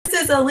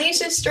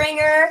Alicia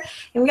Stringer,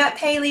 and we got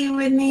Paley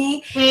with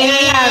me, Hey. and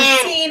we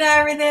have Tina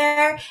over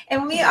there,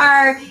 and we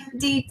are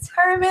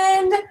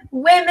determined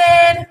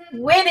women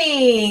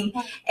winning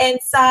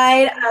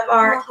inside of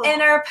our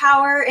Inner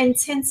Power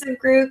Intensive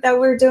group that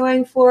we're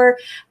doing for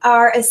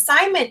our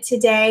assignment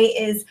today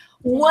is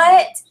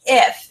what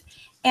if?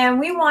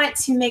 And we want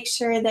to make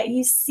sure that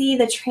you see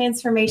the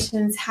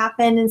transformations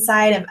happen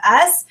inside of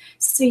us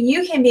so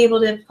you can be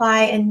able to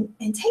apply and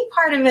take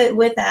part of it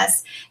with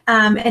us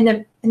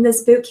in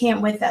this boot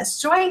camp with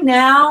us. Join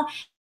now.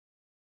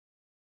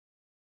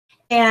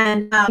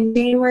 And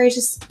January is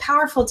just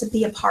powerful to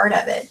be a part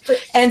of it.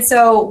 And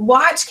so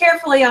watch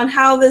carefully on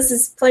how this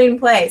is taking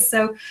place.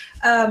 So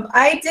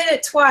I did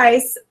it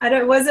twice.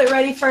 I wasn't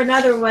ready for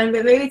another one,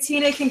 but maybe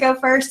Tina can go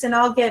first and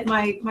I'll get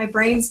my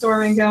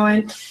brainstorming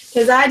going,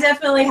 because I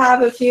definitely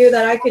have a few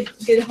that I could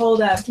get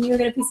hold of. Can you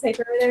get a piece of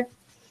paper over there?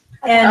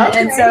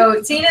 And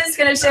so Tina's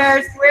going to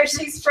share where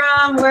she's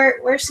from,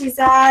 where she's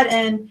at,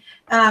 and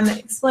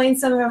explain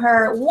some of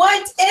her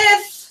what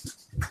if.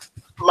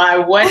 My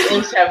what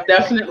ifs have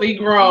definitely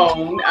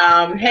grown.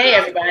 Hey,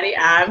 everybody,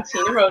 I'm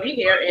Tina Rohde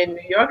here in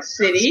New York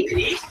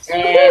City,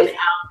 and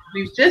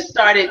we've just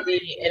started the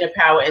Inner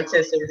Power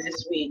Intensive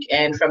this week,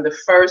 and from the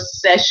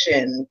first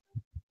session,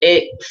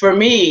 for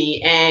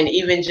me, and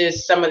even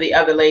just some of the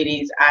other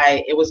ladies,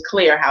 it was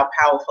clear how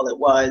powerful it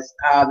was.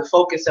 The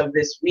focus of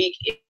this week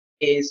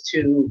is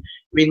to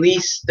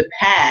release the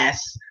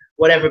past,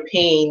 whatever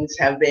pains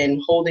have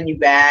been holding you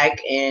back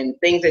and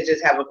things that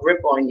just have a grip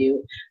on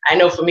you. I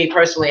know for me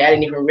personally, I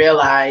didn't even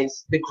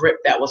realize the grip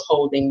that was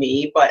holding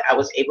me, but I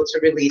was able to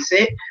release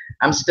it.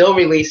 I'm still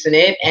releasing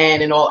it.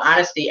 And in all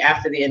honesty,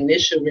 after the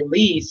initial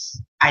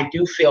release, I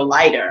do feel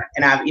lighter.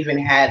 And I've even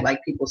had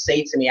people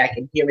say to me, I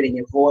can hear it in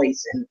your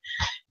voice, and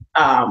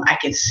I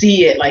can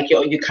see it, like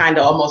you kind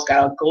of almost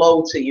got a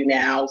glow to you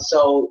now.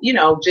 So,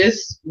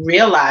 just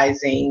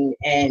realizing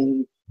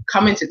and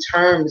coming to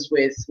terms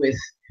with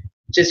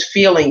just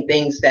feeling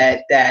things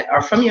that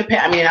are from your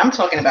past. I mean, I'm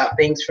talking about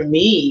things for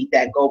me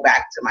that go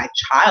back to my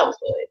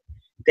childhood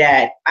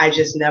that I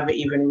just never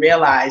even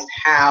realized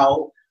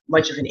how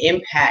much of an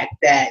impact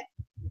that,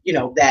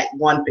 that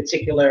one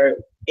particular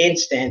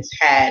instance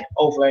had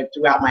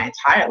throughout my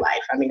entire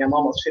life. I mean, I'm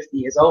almost 50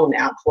 years old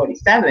now, I'm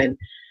 47,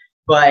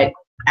 but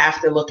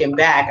after looking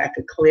back, I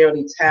could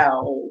clearly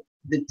tell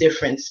the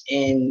difference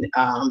in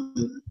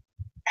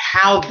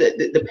how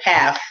the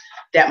path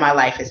that my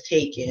life has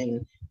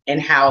taken and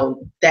how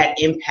that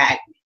impact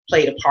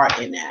played a part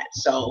in that.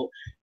 So,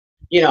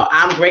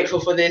 I'm grateful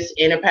for this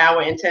Inner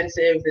Power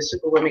Intensive, the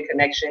Superwomen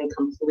Connection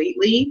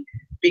completely,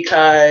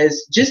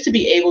 because just to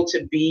be able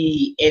to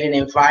be in an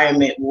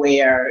environment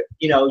where,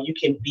 you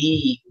can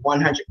be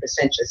 100%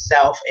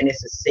 yourself, and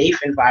it's a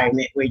safe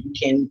environment where you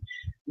can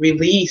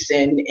release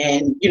and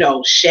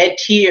shed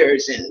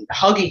tears and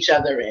hug each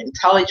other and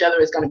tell each other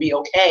it's going to be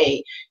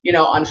okay.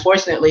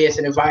 Unfortunately, it's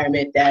an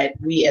environment that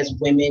we as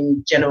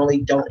women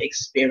generally don't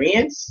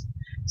experience.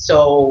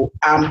 So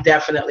I'm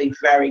definitely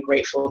very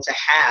grateful to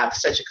have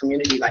such a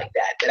community like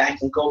that I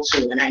can go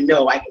to, and I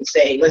know I can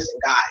say, listen,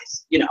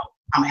 guys,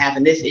 I'm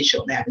having this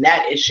issue, I'm having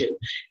that issue.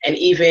 And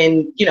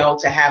even,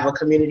 to have a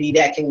community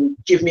that can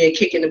give me a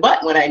kick in the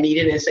butt when I need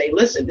it and say,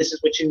 listen, this is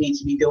what you need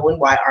to be doing.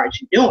 Why aren't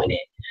you doing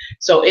it?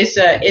 So it's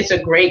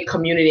a great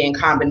community and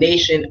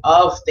combination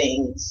of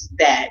things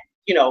that,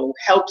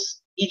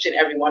 helps each and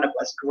every one of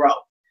us grow.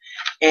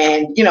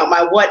 And,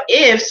 my what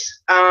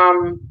ifs,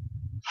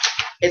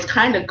 it's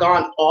kind of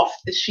gone off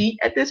the sheet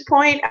at this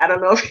point. I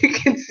don't know if you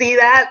can see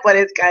that, but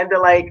it's kind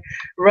of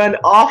run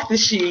off the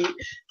sheet.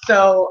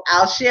 So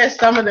I'll share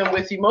some of them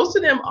with you. Most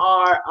of them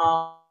are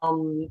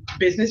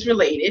business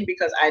related,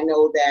 because I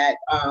know that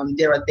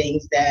there are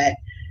things that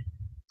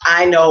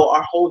I know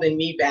are holding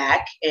me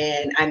back.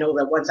 And I know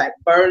that once I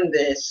burn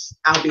this,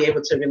 I'll be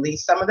able to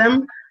release some of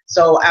them.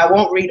 So I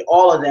won't read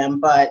all of them,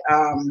 but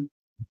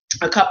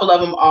a couple of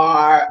them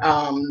are,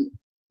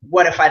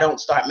 what if I don't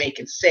start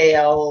making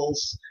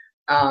sales?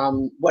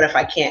 What if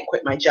I can't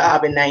quit my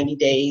job in 90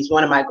 days?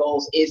 One of my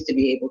goals is to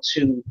be able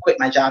to quit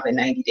my job in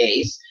 90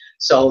 days.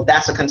 So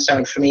that's a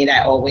concern for me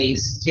that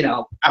always,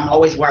 I'm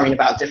always worrying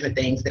about different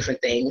things.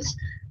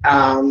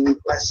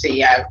 Let's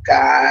see, I've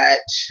got,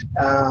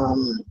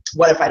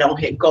 what if I don't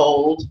hit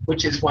gold,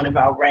 which is one of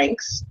our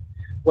ranks?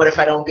 What if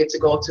I don't get to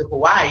go to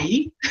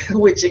Hawaii,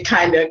 which it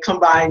kind of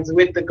combines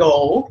with the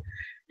gold?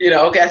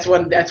 That's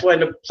one of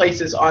the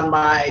places on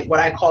my, what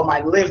I call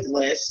my lived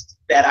list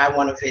that I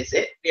want to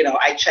visit.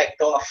 I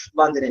checked off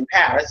London and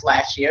Paris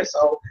last year,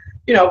 so,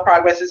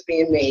 progress is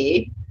being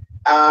made.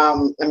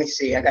 Let me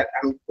see, I'm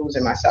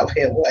losing myself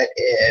here. What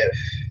if,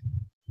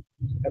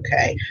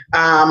 okay.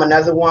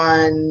 Another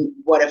one,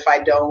 what if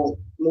I don't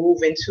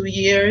move in 2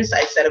 years?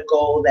 I set a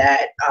goal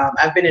that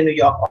I've been in New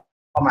York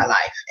all my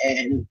life,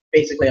 and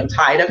basically I'm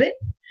tired of it.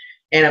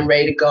 And I'm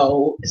ready to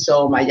go.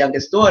 So my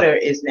youngest daughter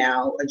is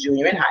now a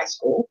junior in high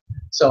school.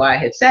 So I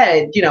had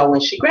said,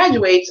 when she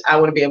graduates, I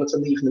want to be able to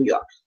leave New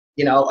York.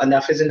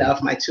 Enough is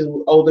enough. My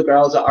 2 older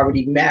girls are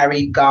already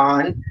married,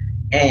 gone.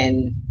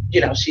 And,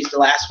 she's the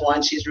last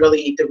one. She's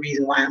really the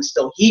reason why I'm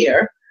still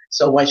here.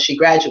 So once she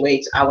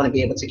graduates, I want to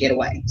be able to get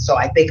away. So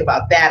I think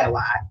about that a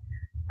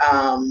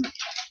lot.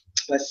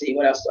 Let's see,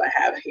 what else do I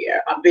have here?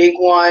 A big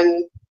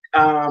one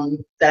that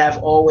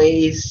I've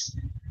always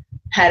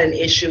had an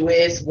issue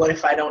with, what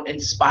if I don't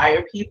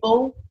inspire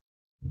people?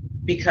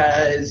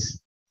 Because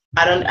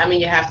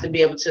you have to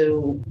be able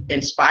to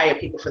inspire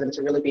people for them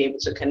to really be able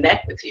to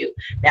connect with you.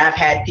 Now, I've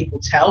had people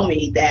tell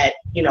me that,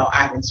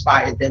 I've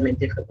inspired them in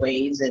different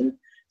ways. And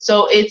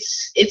so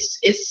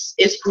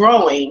it's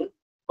growing,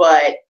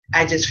 but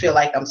I just feel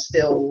like I'm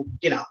still,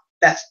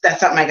 that's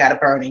something I got to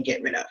burn and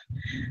get rid of.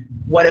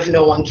 What if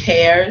no one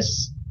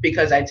cares?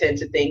 Because I tend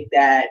to think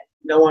that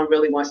no one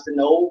really wants to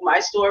know my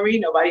story.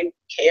 Nobody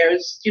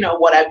cares,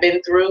 what I've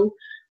been through.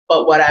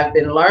 But what I've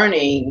been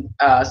learning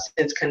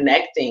since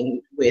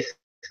connecting with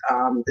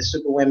the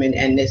Superwomen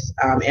and this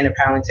Inner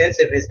Power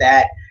Intensive is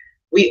that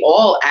we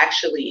all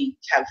actually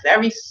have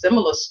very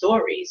similar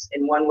stories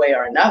in one way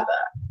or another.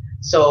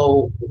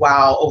 So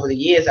while over the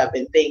years I've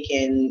been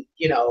thinking,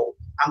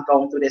 I'm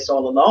going through this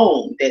all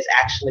alone, there's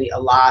actually a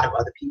lot of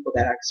other people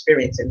that are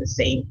experiencing the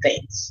same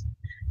things.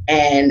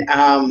 And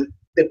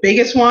the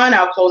biggest one,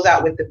 I'll close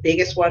out with the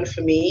biggest one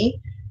for me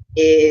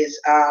is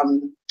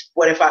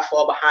what if I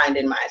fall behind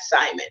in my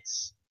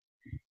assignments?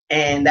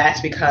 And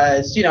that's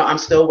because, I'm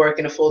still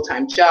working a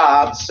full-time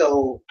job,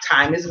 so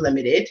time is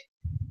limited,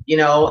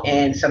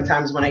 and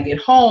sometimes when I get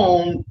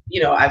home,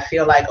 I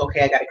feel like,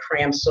 okay, I got to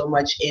cram so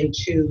much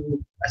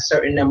into a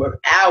certain number of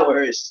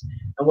hours,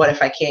 and what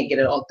if I can't get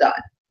it all done?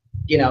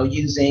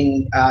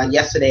 Using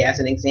yesterday as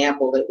an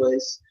example, it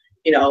was,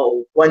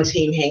 one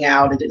team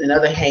hangout and then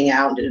another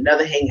hangout and then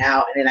another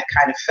hangout, and then I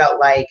kind of felt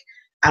like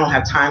I don't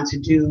have time to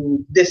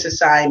do this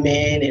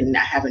assignment, and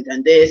I haven't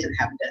done this and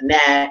haven't done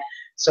that.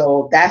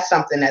 So that's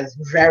something that's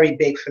very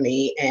big for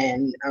me,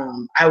 and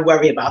I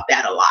worry about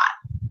that a lot.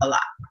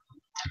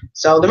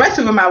 So the rest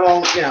of them I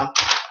won't,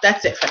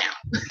 that's it for now.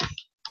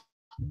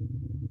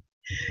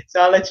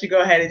 So I'll let you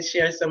go ahead and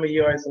share some of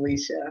yours,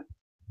 Alicia.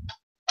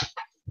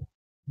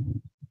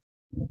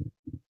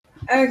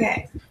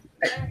 Okay,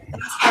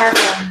 that's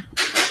powerful.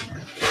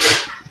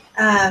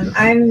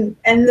 I'm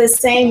in the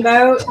same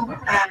boat.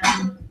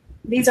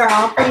 These are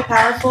all pretty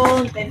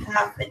powerful. They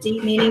have a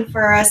deep meaning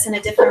for us in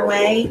a different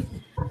way.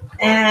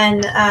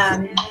 And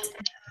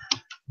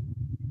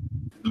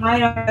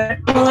mine are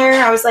similar.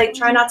 I was like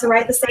trying not to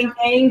write the same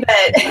thing,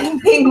 but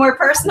being more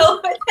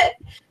personal with it.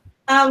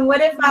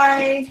 What if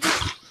I,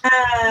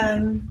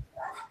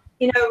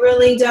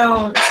 really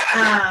don't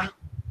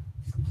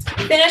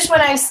finish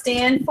what I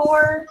stand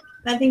for?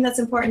 I think that's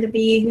important to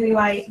be who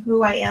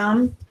I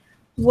am.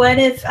 What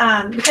if,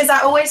 because I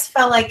always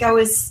felt like I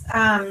was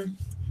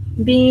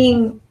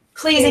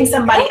pleasing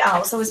somebody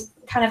else. I was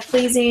kind of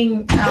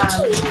pleasing,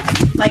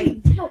 like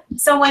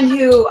someone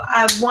who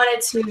I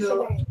wanted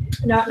to,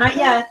 no, not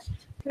yet,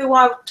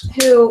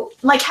 who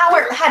like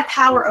had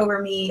power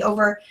over me,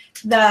 over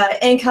the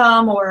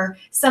income or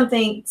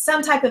something,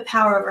 some type of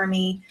power over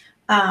me.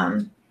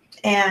 And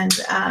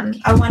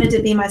I wanted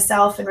to be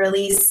myself and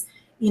release,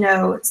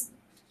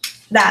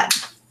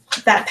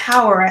 that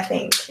power, I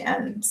think,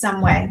 in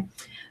some way.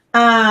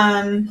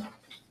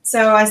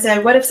 So I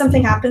said, what if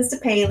something happens to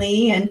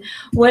Paley? And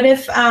what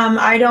if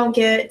I don't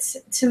get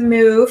to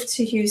move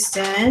to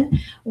Houston?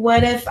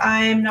 What if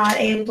I'm not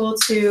able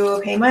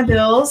to pay my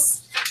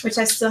bills, which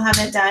I still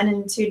haven't done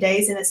in 2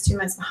 days, and it's 2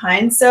 months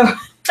behind. So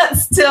that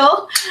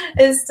still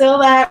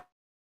that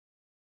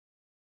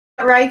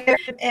right there,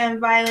 and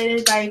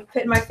violated by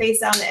putting my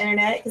face out on the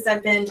internet, because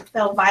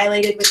felt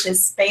violated with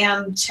this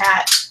spam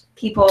chat,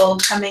 people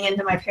coming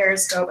into my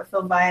Periscope. I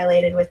feel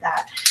violated with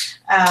that,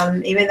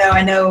 even though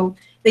I know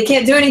they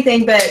can't do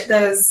anything but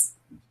those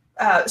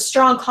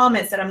strong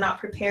comments that I'm not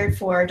prepared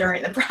for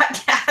during the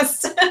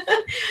broadcast.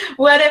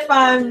 What if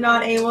I'm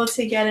not able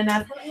to get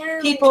enough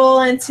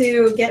people and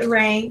to get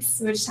ranks,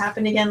 which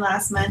happened again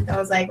last month. I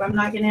was like, well, I'm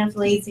not getting enough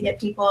leads to get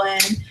people in,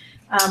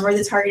 or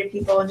the targeted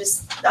people, and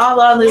just all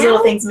of those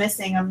little things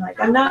missing. I'm like,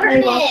 I'm not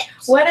able.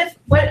 What if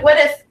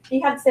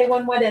you had to say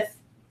one? What if?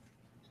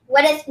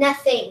 What if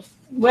nothing?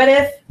 What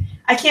if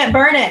I can't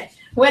burn it?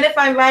 What if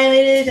I'm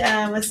violated?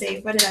 Let's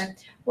see.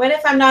 What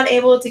if I'm not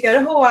able to go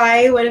to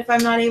Hawaii? What if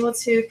I'm not able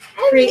to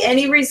create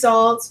any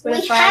results? What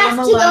if I am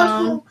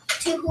alone? Go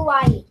to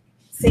Hawaii.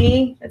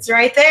 See, it's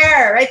right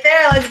there, right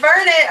there. Let's burn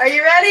it. Are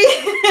you ready?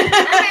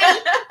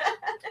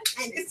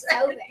 I'm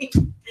so ready.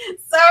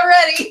 So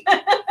ready.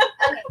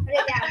 Okay, put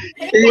it down.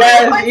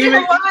 Yes,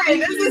 even Hawaii.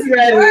 This is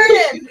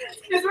burning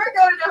because we're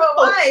going to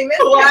Hawaii.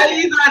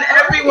 Hawaii's on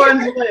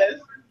everyone's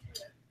list.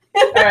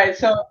 All right,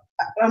 so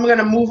I'm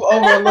gonna move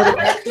over a little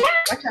bit.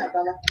 Watch out,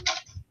 Bella.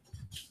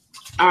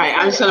 All right,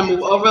 I'm just gonna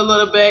move over a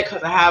little bit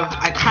because I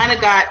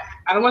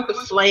don't want the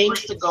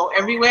flames to go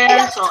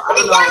everywhere, so I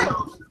don't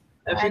know.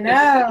 I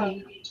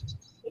know.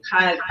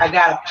 I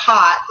got a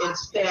pot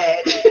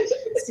instead.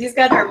 She's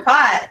got her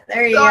pot.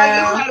 There you go. I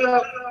just had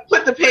to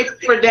put the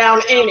paper down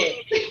in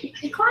it.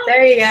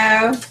 There you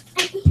go.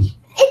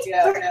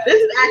 Yeah.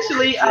 This is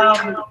actually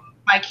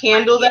my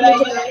candle that I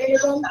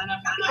use.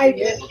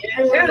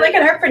 Look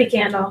at her pretty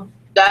candle.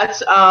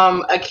 That's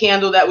a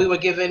candle that we were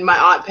given. My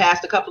aunt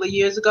passed a couple of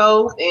years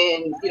ago,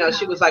 and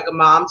she was like a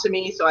mom to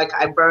me. So I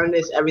burn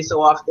this every so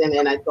often,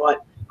 and I thought,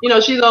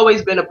 she's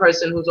always been a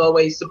person who's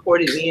always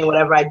supported me in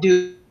whatever I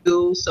do.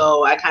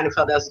 So I kind of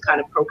felt that was kind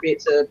of appropriate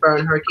to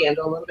burn her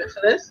candle a little bit for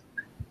this.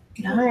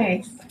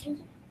 Nice.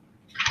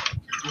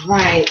 All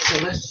right,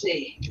 so let's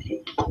see.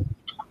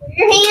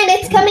 Your hand,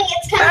 it's coming,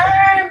 it's coming.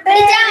 Burn, Put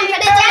it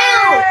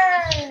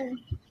down,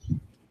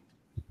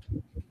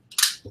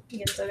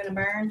 You still gonna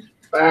burn?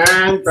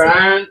 Burn,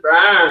 burn,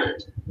 burn.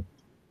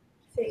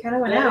 See, it kind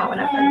of went out when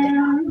I put it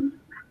down.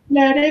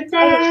 Let it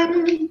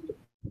burn.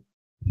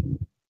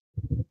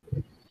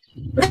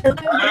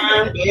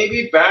 Burn,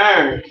 baby,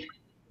 burn.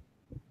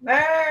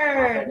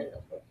 Burn.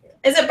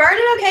 Is it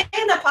burning okay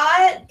in the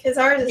pot? Because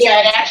ours is.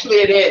 Yeah, actually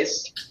it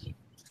is.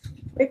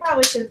 We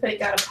probably should have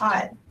got a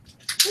pot.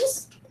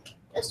 This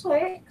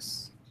works.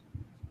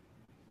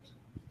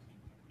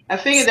 I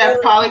figured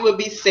that probably would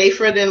be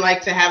safer than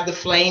like to have the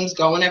flames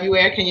going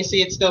everywhere. Can you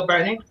see it's still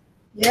burning?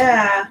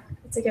 Yeah,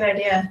 that's a good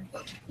idea.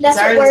 That's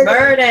ours what is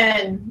we're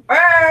burning.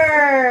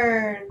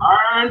 Burn.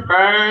 Burn,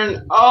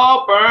 burn,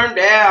 all burned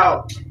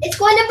out. It's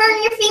going to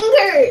burn your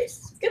fingers.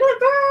 It's gonna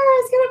burn.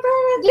 It's gonna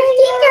burn. Your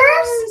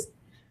fingers.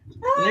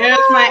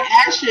 There's my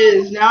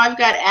ashes. Now I've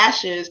got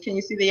ashes. Can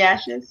you see the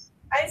ashes?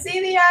 I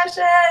see the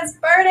ashes.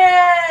 Burn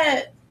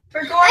it.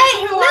 We're going Hey,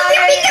 to move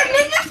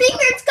Hawaii. your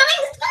finger. It's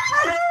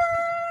coming.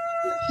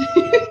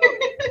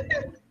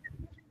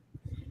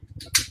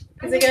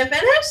 Is it gonna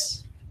finish?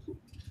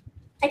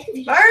 I can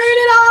Burn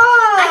it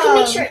all. I can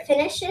make sure it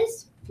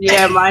finishes.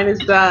 Yeah, mine is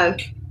done.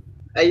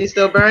 Are you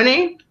still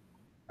burning?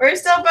 We're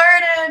still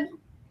burning.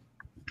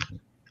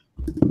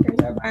 Here's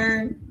our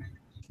burn.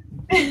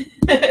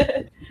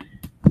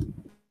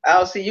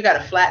 Oh, see, you got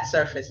a flat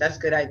surface. That's a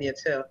good idea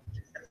too.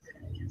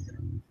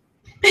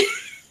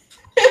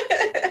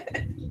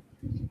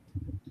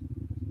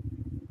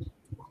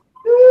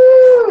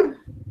 Woo.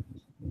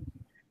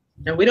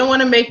 And we don't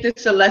want to make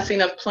this a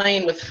lesson of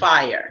playing with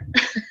fire.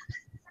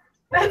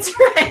 That's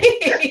right.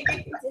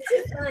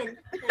 This is fun.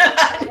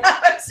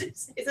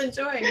 He's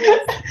enjoying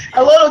it.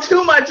 A little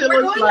too much, it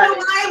We're looks going to like.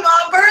 Hawaii,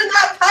 Mom. Burn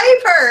that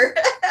Piper.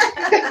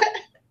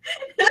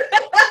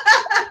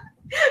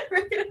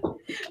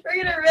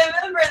 we're gonna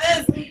remember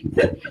this.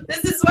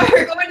 This is why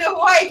we're going to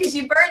Hawaii, because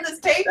you burned this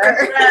paper.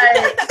 That's right.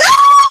 No,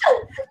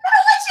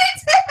 what you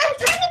did? I'm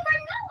trying to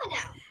burn that one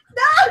out.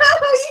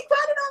 No, you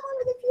put it all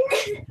over the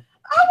computer.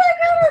 Oh my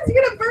goodness,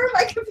 you're gonna burn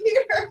my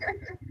computer.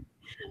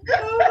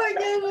 Oh my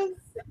goodness.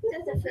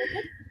 Does it feel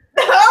good?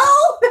 No!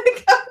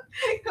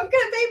 Go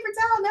get a paper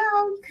towel now,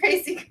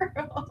 crazy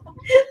girl.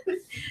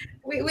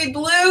 We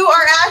blew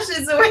our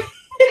ashes away.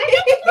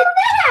 Blow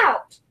that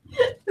out.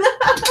 No.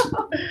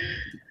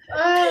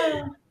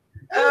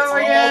 Oh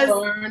my goodness.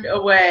 All burned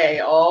away.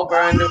 All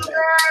burned away.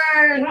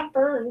 Burn. Not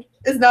burned.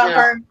 It's not Yeah.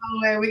 burned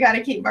all the way. We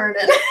gotta keep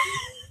burning.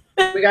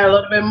 We got a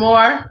little bit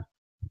more.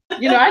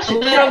 I should A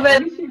little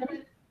bit.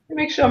 Let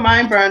me make sure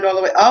mine burned all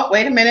the way. Oh,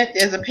 wait a minute.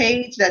 There's a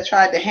page that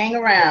tried to hang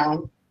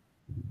around.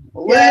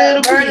 Yeah,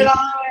 Little burn it piece. all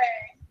the way.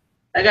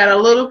 I got a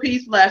little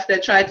piece left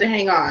that tried to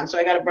hang on, so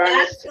I got to burn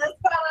That's this. about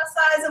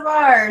the size of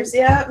ours.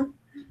 Yep.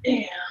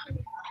 Yeah.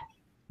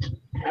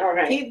 All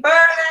right. Keep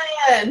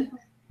burning.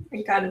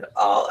 I got it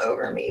all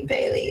over me,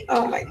 Bailey.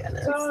 Oh my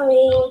goodness. Sorry.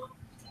 All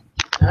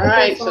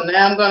right. So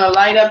now I'm going to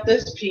light up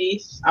this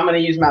piece. I'm going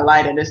to use my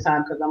lighter this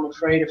time because I'm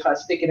afraid if I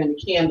stick it in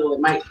the candle, it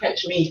might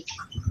catch me.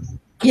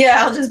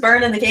 Yeah, I'll just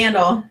burn in the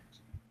candle.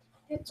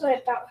 That's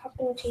what about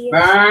happened to you.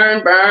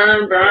 Burn,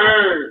 burn,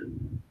 burn.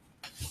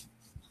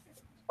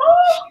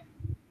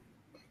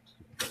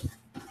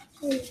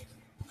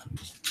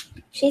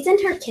 She's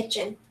in her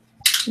kitchen.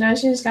 No,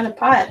 she just got a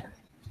pot.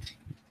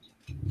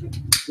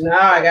 No,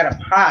 I got a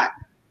pot.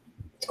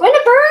 It's going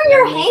to burn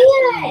your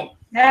hand.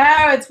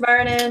 No, it's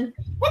burning.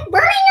 It's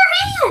burning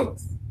your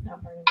hands. Not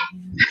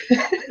burning.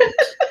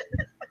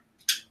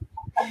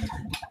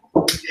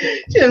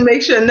 Just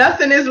make sure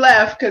nothing is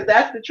left because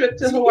that's the trip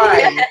to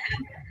Hawaii. Yeah.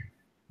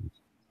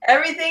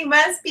 Everything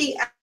must be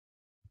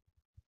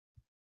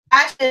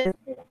ashes.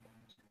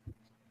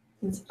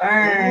 It's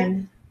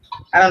burned.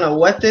 I don't know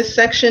what this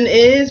section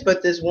is,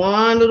 but this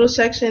one little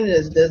section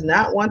does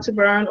not want to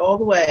burn all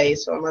the way.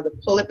 So I'm going to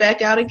pull it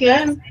back out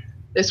again.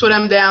 This is what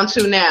I'm down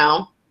to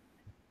now.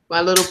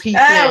 My little piece Oh,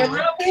 a now.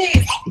 little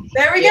piece.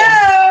 There we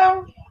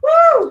go.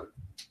 Woo!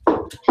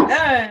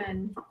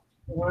 Done.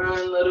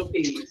 One little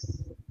piece.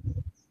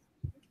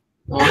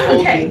 I'll hold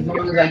Okay. it as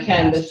long as I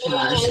can this time.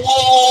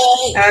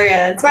 Oh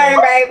yeah, it's Burn,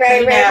 good. burn,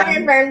 burn, Put it down.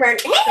 burn, burn, burn.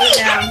 Hey, Put it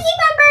how down. do you keep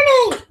on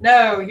burning?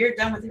 No, you're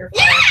done with your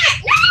fire.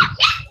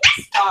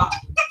 Stop.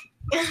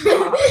 I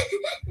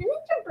need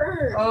to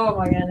burn. Oh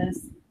my goodness.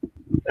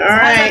 All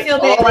right. feel,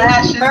 All baby?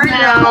 ashes Burn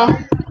now.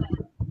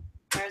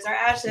 There's our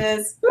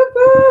ashes. Whoop,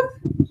 whoop.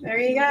 There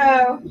you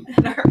go.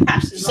 And our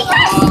ashes. She All.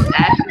 All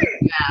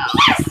ashes now.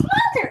 Make it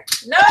smaller.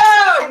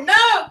 No,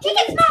 no. Make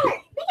it smaller.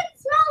 Make it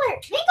smaller.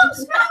 Make them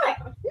smaller.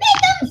 Make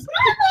them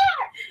smaller.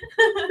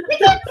 Make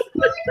them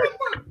smaller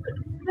like that.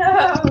 No.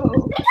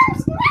 Make them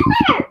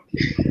smaller.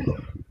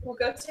 We'll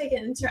go take it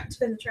in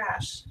the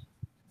trash.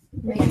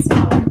 Make it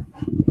smaller.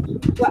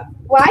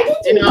 Why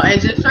did You know,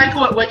 and just like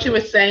what you were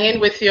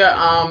saying with your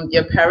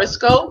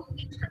Periscope,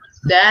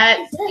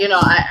 that, you know,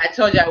 I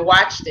told you I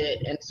watched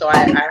it, and so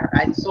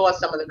I saw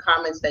some of the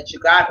comments that you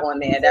got on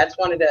there. That's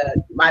one of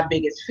my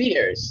biggest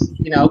fears,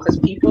 you know, because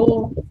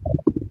people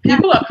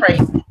are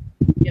crazy,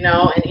 you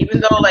know, and even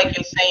though, like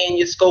you're saying,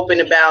 you're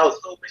scoping about,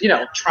 you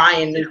know,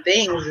 trying new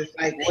things, it's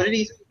like, what are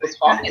these people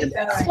talking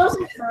about?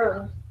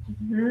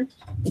 Mm-hmm.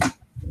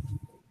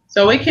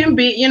 So it can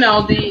be, you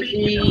know,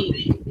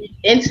 the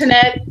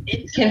internet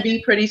can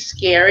be pretty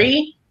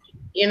scary.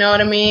 You know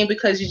what I mean?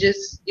 Because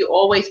you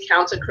always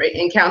encounter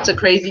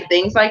crazy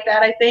things like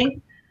that, I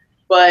think.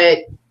 But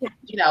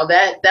you know,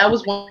 that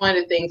was one of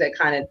the things that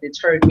kind of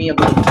deterred me a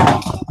little bit,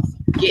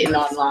 getting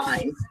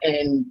online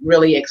and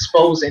really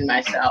exposing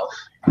myself.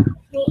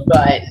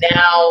 But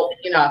now,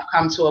 you know, I've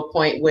come to a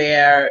point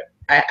where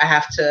I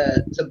have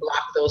to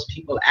block those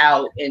people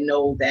out and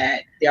know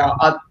that there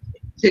are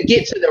to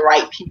get to the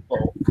right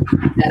people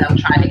that I'm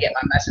trying to get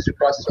my message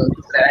across to,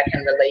 people that I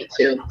can relate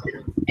to,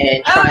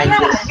 and try and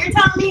just. You're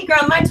telling me,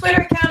 girl. My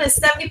Twitter account is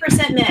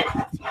 70% men,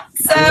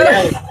 so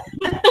Really?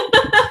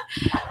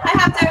 I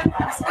have to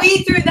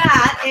weed through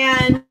that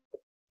and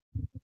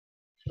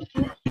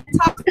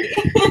talk to me.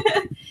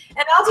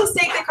 And I'll just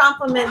take the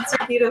compliments.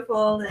 You're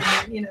beautiful,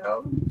 and you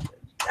know,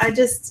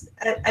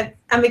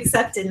 I'm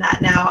accepting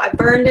that now. I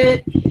burned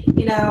it,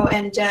 you know,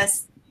 and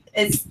just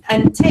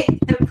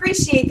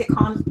appreciate the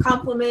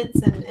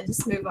compliments and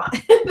just move on.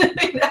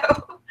 You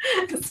know,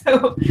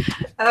 so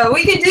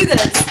we can do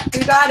this.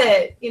 We got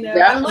it. You know,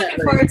 definitely. I'm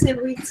looking forward to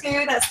week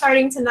 2. That's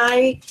starting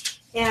tonight,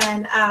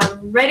 and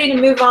ready to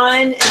move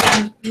on in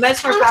a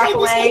much more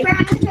powerful way.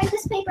 I'm gonna try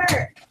this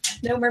paper.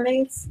 No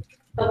mermaids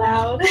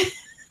allowed.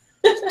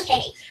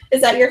 Okay.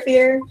 Is that your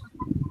fear?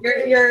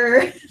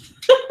 Your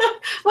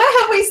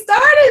what have we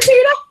started,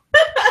 Tina?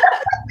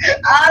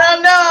 I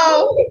don't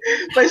know,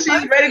 but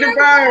she's ready to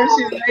burn.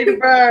 She's ready to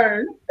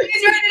burn.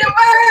 She's ready to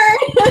burn.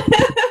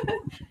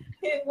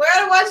 We're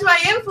gonna watch my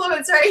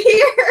influence right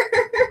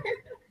here.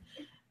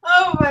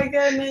 Oh my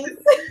goodness.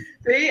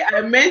 See,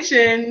 I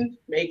mentioned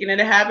making it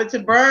a habit to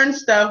burn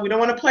stuff. We don't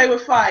want to play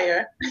with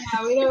fire.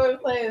 Yeah, we don't want to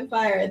play with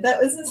fire.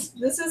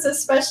 This is a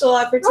special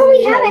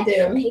opportunity to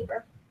do.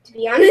 Paper. To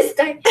be honest,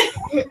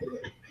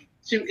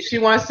 She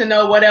wants to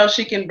know what else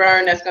she can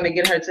burn that's going to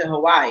get her to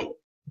Hawaii.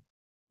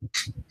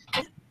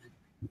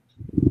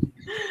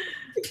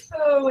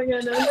 Oh my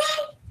goodness.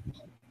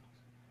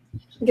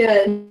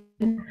 Good.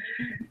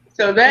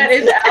 So that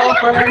is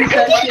our burn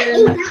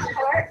session.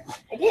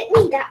 I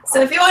didn't need that.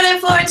 So if you want to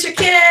influence your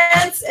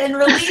kids and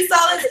release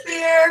all this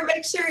fear,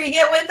 make sure you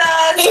get with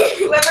us.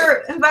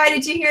 Whoever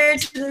invited you here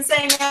to this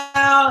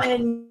hangout,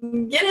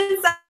 and get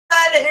inside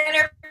the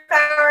inner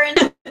power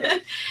and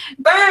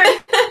burn.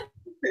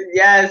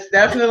 Yes,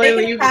 definitely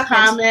leave a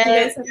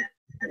comment.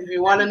 If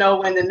you want to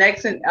know when the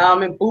next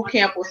boot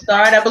camp will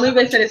start, I believe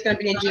they said it's going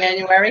to be in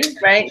January,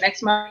 right?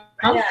 Next month.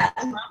 Yeah.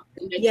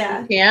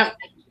 Boot camp.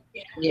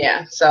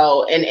 Yeah.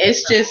 So, and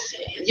it's just,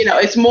 you know,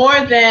 it's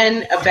more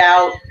than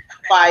about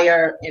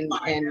fire and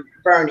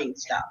burning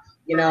stuff.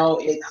 You know,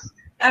 it's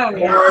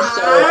more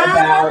so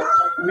about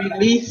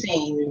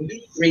releasing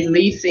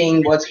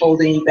what's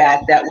holding you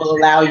back that will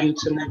allow you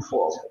to move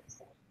forward.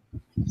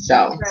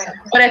 So,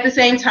 but at the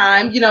same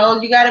time, you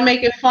know, you got to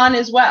make it fun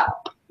as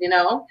well. You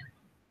know,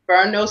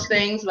 burn those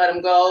things, let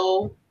them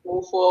go,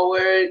 move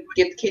forward,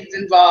 get the kids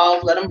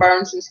involved, let them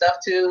burn some stuff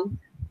too.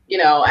 You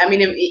know, I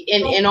mean,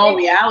 in all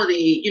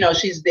reality, you know,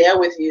 she's there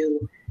with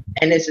you,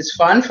 and this is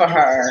fun for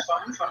her.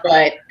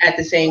 But at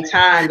the same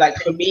time, like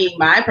for me,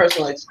 my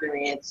personal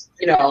experience,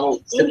 you know,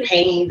 the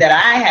pain that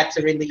I had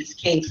to release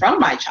came from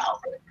my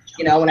childhood.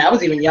 You know, when I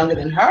was even younger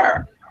than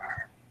her.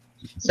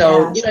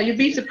 So, you know, you'd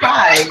be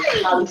surprised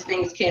how these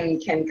things can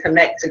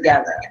connect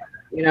together,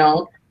 you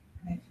know.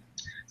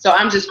 So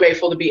I'm just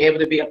grateful to be able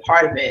to be a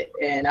part of it.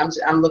 And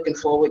I'm looking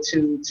forward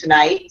to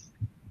tonight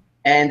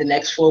and the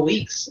next 4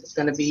 weeks. It's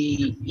going to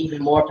be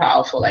even more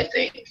powerful, I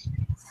think.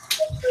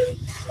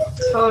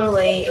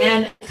 Totally.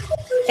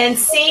 And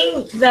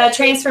seeing the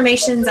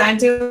transformations I'm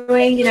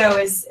doing, you know,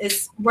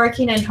 is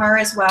working in her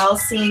as well,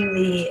 seeing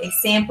the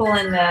example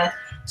and the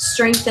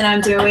strength that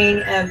I'm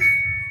doing of,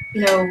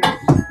 you know,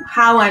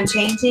 how I'm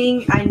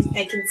changing, I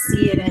can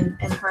see it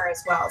in her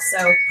as well.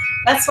 So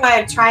that's why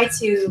I try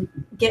to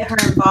get her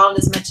involved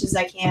as much as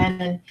I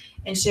can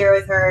and share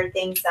with her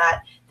things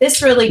that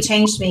this really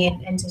changed me,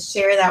 and to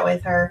share that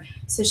with her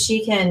so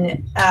she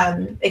can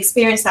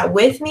experience that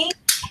with me,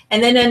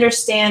 and then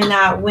understand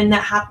that when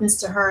that happens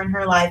to her in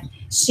her life,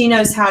 she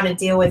knows how to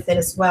deal with it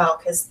as well.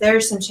 Because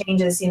there's some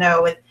changes, you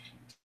know, with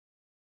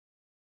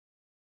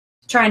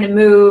trying to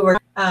move or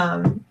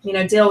you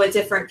know, deal with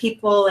different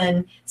people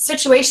and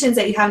situations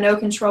that you have no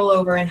control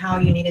over, and how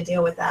you need to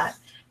deal with that.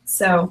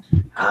 So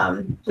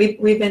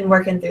we've been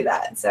working through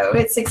that. So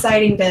it's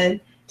exciting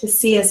to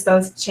see us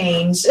both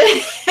change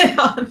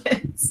on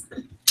this.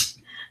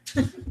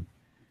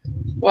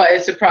 Well,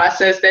 it's a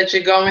process that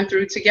you're going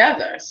through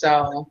together.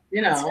 So,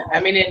 That's I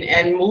right. mean,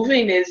 and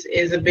moving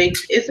is a big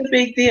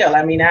deal.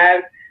 I mean,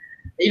 I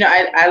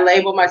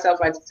label myself,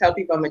 I tell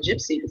people I'm a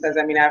gypsy because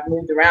I mean, I've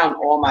moved around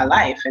all my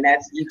life, and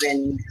that's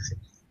even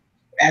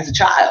as a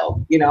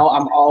child.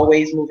 I'm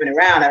always moving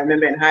around. I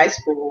remember in high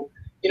school,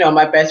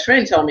 my best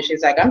friend told me,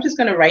 she's like, I'm just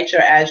going to write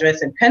your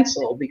address in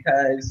pencil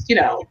because,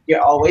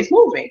 you're always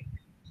moving.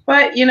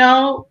 But,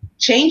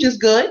 change is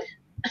good,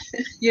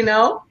 you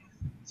know?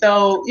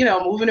 So,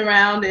 moving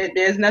around,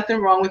 there's nothing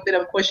wrong with it.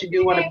 Of course, you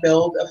do want to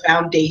build a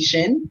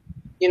foundation,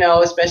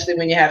 especially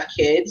when you have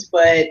kids.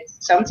 But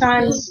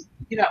sometimes,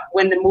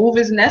 when the move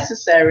is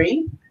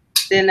necessary,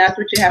 then that's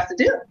what you have to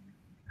do.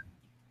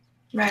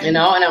 Right. And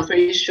I'm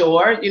pretty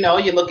sure,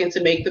 you're looking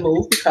to make the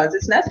move because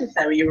it's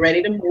necessary. You're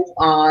ready to move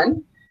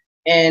on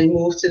and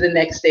move to the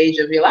next stage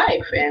of your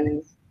life.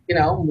 And,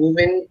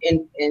 moving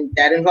and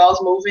that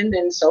involves moving,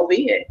 then so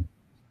be it.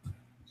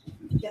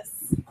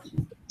 Yes.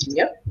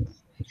 Yep.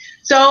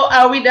 So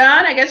are we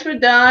done? I guess we're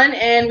done,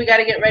 and we got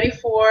to get ready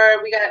for,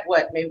 we got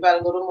what, maybe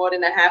about a little more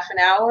than a half an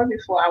hour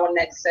before our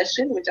next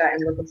session, which I am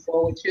looking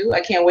forward to. I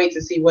can't wait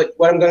to see what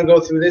I'm going to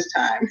go through this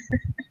time.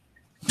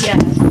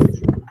 Yes.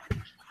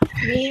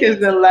 Because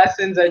the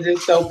lessons are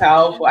just so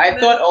powerful. I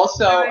thought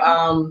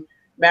also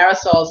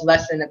Marisol's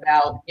lesson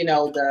about,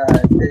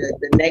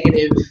 the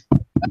negative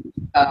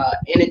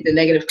the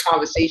negative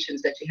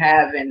conversations that you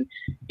have, and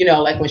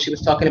like when she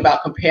was talking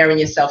about comparing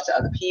yourself to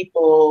other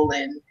people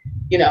and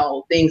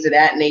things of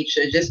that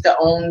nature, just the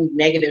own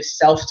negative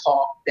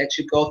self-talk that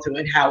you go through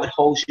and how it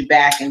holds you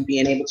back and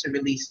being able to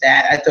release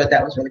that. I thought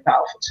that was really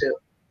powerful too.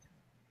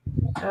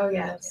 Oh,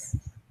 yes.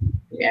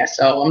 Yeah,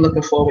 so I'm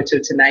looking forward to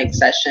tonight's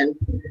session.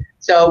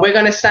 So we're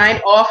going to sign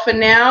off for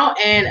now.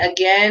 And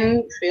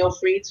again, feel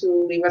free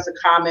to leave us a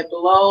comment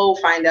below,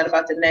 find out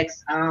about the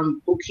next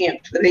boot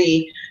camp for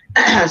the,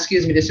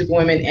 excuse me, the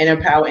Superwomen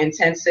Inner Power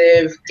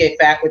Intensive, get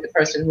back with the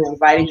person who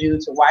invited you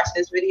to watch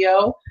this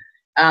video.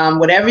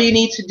 Whatever you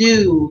need to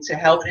do to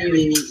help you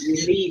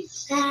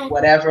release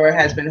whatever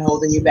has been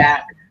holding you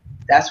back,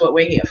 that's what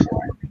we're here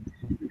for.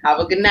 Have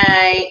a good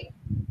night.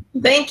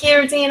 Thank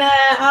you, Tina.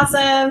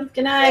 Awesome.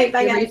 Good night. Thank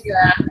Bye, you, guys.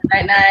 Lisa.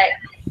 Night, night.